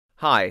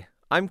Hi,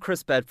 I'm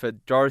Chris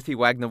Bedford, Dorothy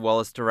Wagner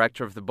Wallace,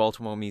 Director of the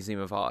Baltimore Museum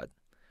of Art.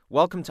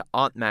 Welcome to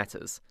Art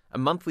Matters, a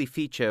monthly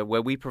feature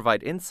where we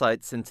provide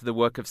insights into the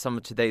work of some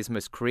of today's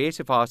most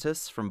creative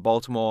artists from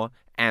Baltimore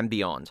and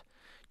beyond.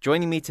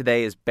 Joining me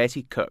today is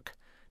Betty Cook,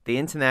 the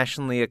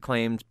internationally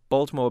acclaimed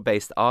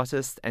Baltimore-based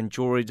artist and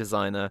jewelry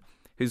designer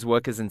whose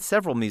work is in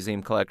several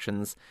museum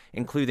collections,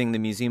 including the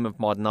Museum of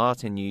Modern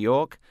Art in New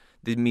York,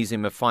 the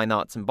Museum of Fine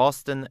Arts in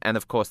Boston, and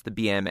of course the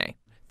BMA.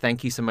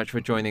 Thank you so much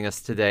for joining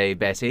us today,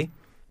 Betty.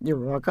 You're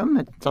welcome.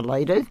 I'm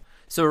delighted.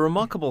 So a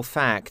remarkable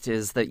fact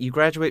is that you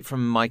graduate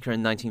from MICA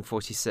in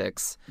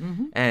 1946,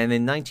 and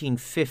in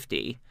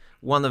 1950,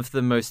 one of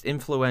the most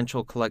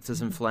influential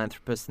collectors and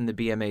philanthropists in the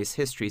BMA's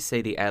history,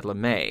 Sadie Adler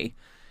May,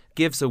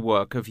 gives a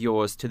work of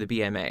yours to the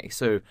BMA.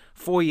 So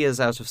 4 years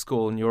out of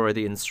school and you're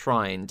already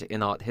enshrined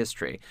in art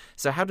history.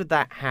 So how did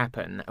that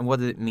happen and what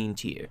did it mean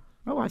to you?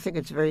 Oh, I think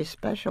it's very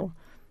special.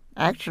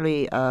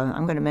 Actually,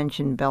 I'm going to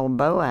mention Belle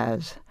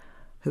Boaz,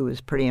 who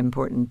was pretty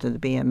important to the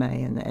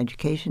BMA and the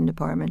education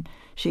department.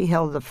 She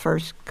held the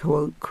first,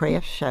 quote,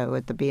 craft show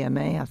at the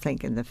BMA, I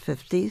think, in the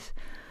 50s.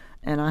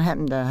 And I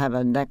happen to have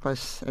a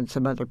necklace and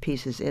some other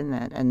pieces in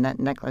that, and that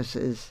necklace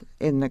is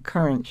in the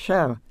current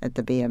show at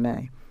the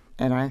BMA.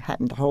 And I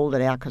happened to hold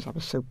it out because I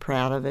was so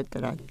proud of it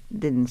that I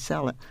didn't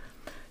sell it.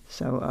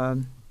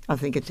 So I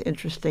think it's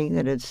interesting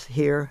that it's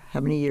here how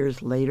many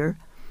years later.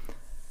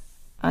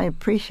 I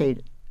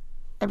appreciate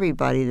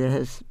everybody that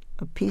has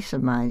a piece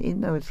of mine,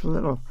 even though it's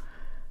little.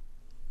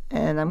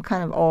 And I'm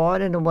kind of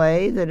awed in a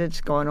way that it's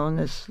gone on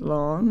this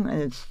long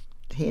and it's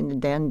handed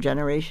down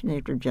generation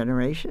after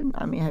generation.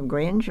 I mean, I have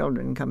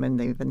grandchildren come in,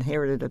 they've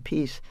inherited a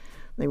piece,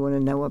 they want to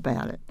know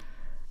about it.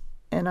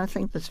 And I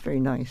think that's very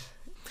nice.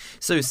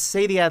 So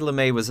Sadie Adler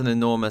May was an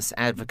enormous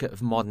advocate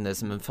of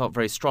modernism and felt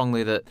very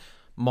strongly that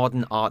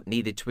modern art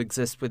needed to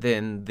exist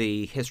within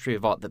the history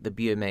of art that the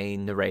BMA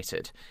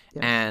narrated.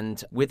 Yes.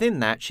 And within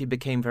that, she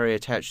became very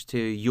attached to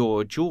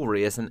your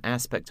jewelry as an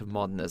aspect of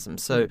modernism.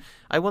 So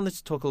I wanted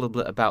to talk a little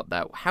bit about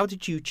that. How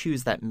did you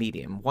choose that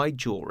medium? Why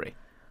jewelry?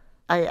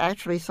 I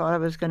actually thought I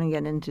was going to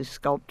get into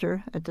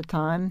sculpture at the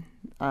time,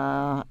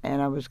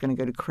 and I was going to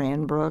go to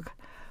Cranbrook.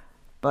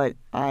 But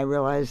I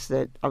realized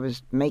that I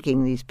was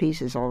making these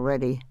pieces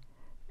already,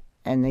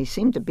 and they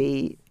seemed to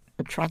be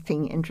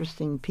attracting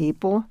interesting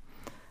people.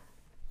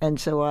 And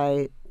so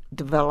I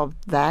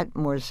developed that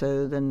more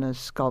so than the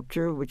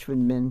sculpture, which would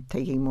have been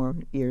taking more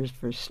years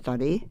for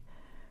study.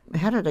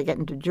 How did I get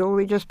into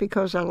jewelry? Just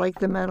because I like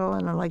the metal,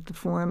 and I like the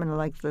form, and I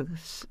like the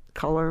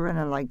color, and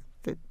I like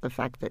the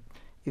fact that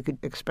you could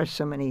express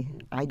so many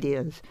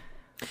ideas.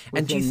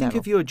 And do you think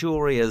of your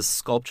jewelry as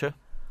sculpture?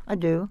 I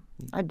do.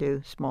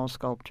 Small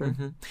sculpture.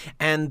 Mm-hmm.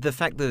 And the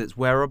fact that it's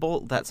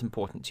wearable, that's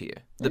important to you.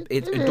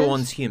 It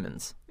adorns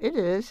humans. It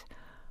is.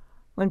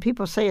 When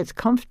people say it's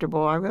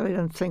comfortable, I really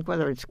don't think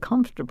whether it's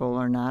comfortable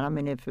or not. I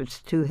mean, if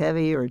it's too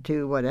heavy or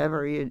too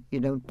whatever, you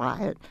don't buy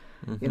it.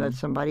 You know,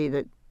 somebody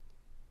that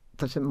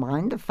doesn't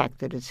mind the fact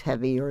that it's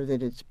heavy or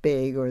that it's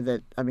big or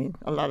that, I mean,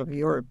 a lot of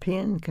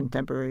European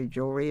contemporary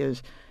jewelry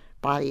is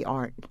body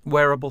art.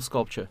 Wearable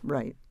sculpture.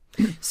 Right.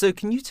 So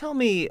can you tell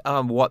me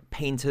what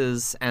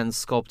painters and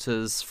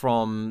sculptors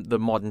from the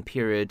modern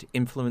period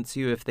influenced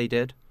you, if they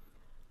did?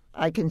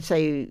 I can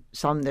say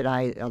some that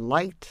I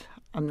liked.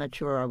 I'm not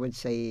sure I would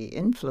say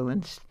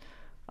influenced.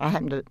 I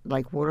happened to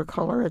like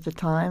watercolor at the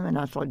time, and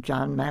I thought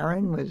John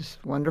Marin was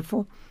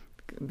wonderful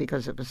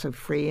because it was so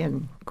free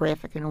and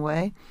graphic in a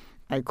way.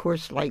 I, of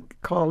course, liked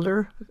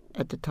Calder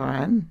at the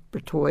time,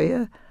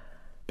 Bertoia,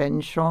 Ben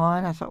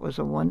Shahn, I thought was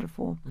a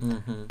wonderful.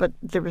 But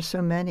there were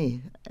so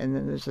many, and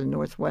then there's the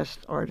Northwest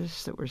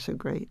artists that were so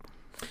great.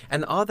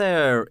 And are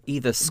there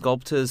either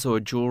sculptors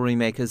or jewelry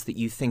makers that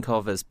you think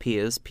of as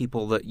peers,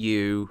 people that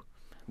you,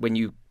 when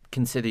you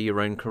consider your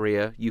own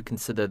career, you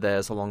consider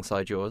theirs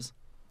alongside yours?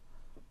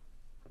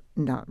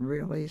 Not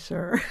really,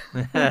 sir.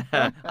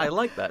 I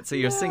like that. So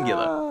you're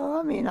singular.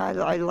 I mean, I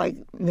like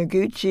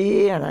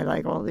Noguchi, and I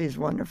like all these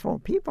wonderful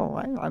people.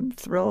 I'm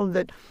thrilled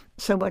that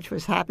so much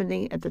was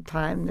happening at the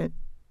time that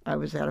I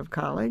was out of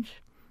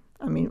college.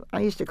 I mean,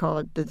 I used to call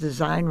it the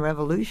design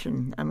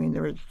revolution. I mean,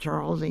 there was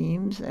Charles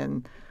Eames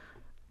and,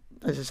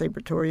 as I say,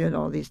 Bertoia and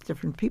all these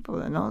different people,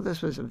 and all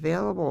this was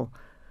available.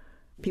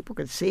 People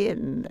could see it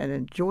and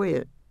enjoy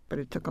it, but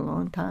it took a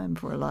long time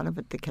for a lot of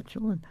it to catch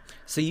on.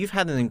 So you've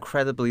had an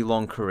incredibly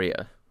long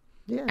career.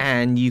 Yes.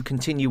 And you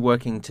continue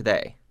working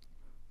today.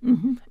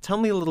 Mm-hmm. Tell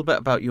me a little bit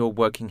about your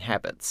working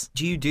habits.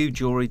 Do you do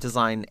jewelry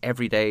design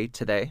every day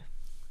today?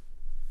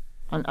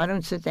 I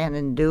don't sit down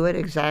and do it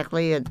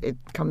exactly. It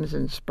comes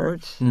in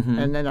spurts,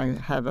 and then I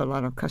have a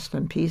lot of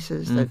custom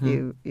pieces that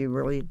you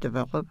really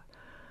develop.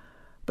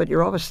 But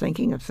you're always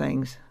thinking of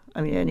things.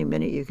 I mean, any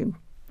minute you can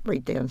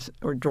write down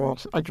or draw.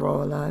 I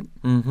draw a lot.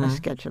 I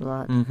sketch a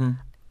lot.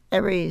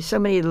 So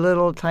many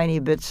little tiny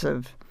bits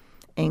of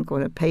ink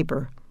on a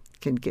paper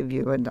can give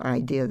you an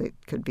idea that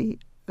could be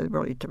a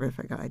really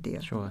terrific idea.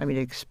 Sure. I mean,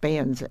 it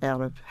expands out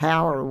of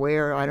how or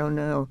where, I don't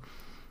know.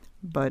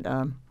 But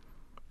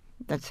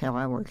that's how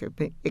I work.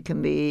 It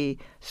can be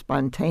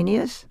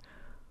spontaneous,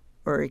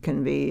 or it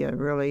can be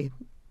really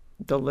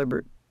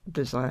deliberate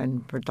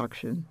design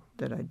production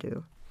that I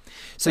do.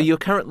 So you're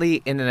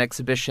currently in an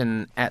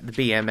exhibition at the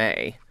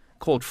BMA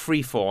called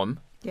Freeform,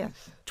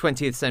 Yes.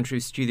 20th Century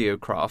Studio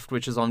Craft,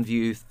 which is on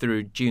view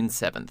through June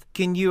 7th.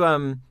 Can you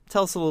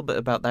tell us a little bit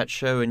about that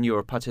show and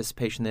your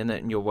participation in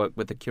it and your work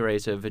with the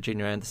curator,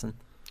 Virginia Anderson?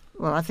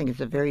 Well, I think it's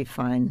a very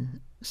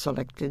fine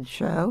selected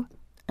show,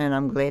 and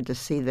I'm glad to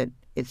see that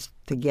it's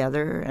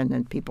together and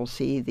that people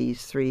see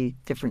these three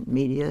different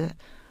media.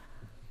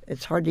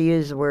 It's hard to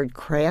use the word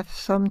craft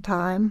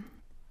sometime,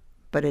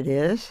 but it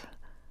is.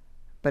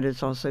 But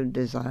it's also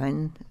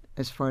design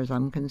as far as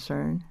I'm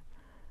concerned.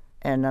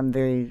 And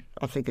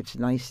I think it's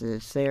nice that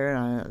it's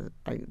there.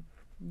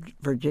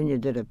 Virginia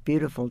did a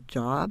beautiful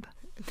job.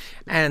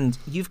 And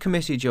you've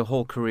committed your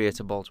whole career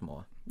to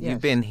Baltimore. Yes.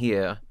 You've been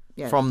here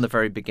from the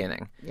very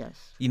beginning.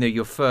 Yes. You know,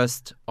 your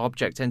first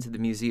object entered the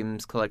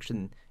museum's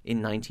collection in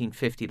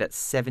 1950. That's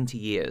 70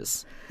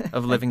 years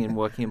of living and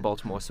working in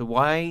Baltimore. So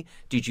why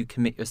did you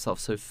commit yourself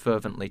so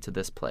fervently to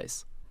this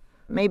place?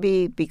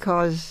 Maybe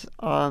because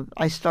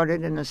I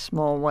started in a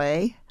small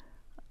way.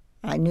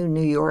 I knew New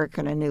York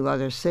and I knew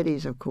other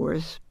cities, of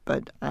course,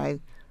 but I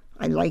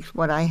liked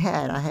what I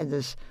had. I had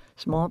this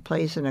small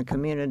place in a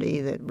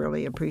community that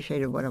really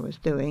appreciated what I was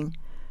doing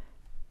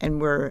and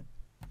were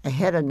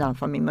ahead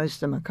enough. I mean,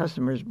 most of my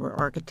customers were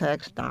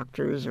architects,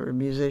 doctors, or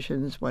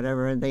musicians,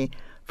 whatever. And they,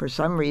 for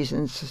some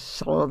reason,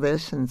 saw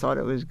this and thought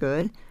it was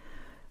good.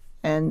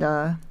 And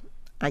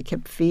I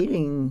kept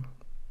feeding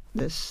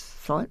this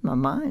thought in my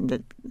mind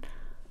that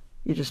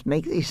you just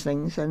make these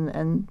things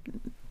and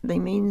they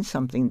mean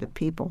something to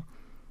people.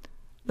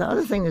 The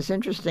other thing that's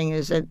interesting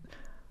is that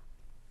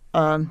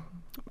I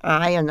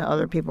and the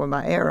other people in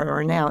my era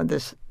are now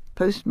this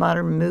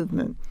postmodern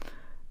movement.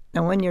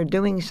 And when you're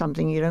doing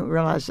something, you don't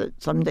realize that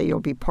someday you'll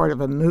be part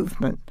of a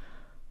movement.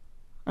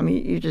 I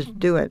mean, you just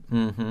do it.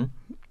 Mm-hmm.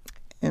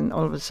 And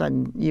all of a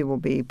sudden, you will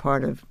be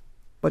part of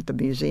what the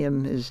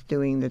museum is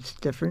doing that's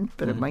different,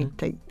 but it might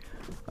take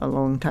a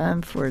long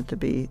time for it to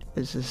be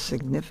as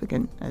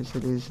significant as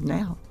it is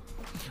now.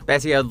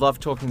 Betty, I love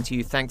talking to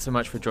you. Thanks so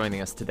much for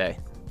joining us today.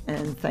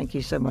 And thank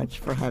you so much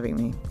for having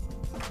me.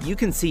 You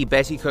can see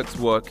Betty Cook's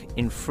work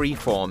in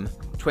Freeform,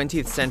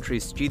 20th Century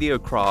Studio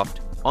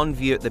Craft, on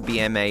view at the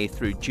BMA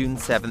through June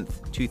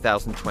 7th,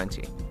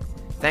 2020.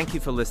 Thank you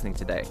for listening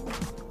today.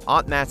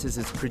 Art Matters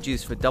is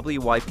produced for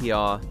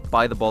WYPR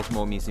by the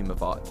Baltimore Museum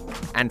of Art.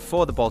 And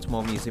for the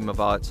Baltimore Museum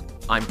of Art,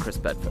 I'm Chris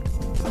Bedford.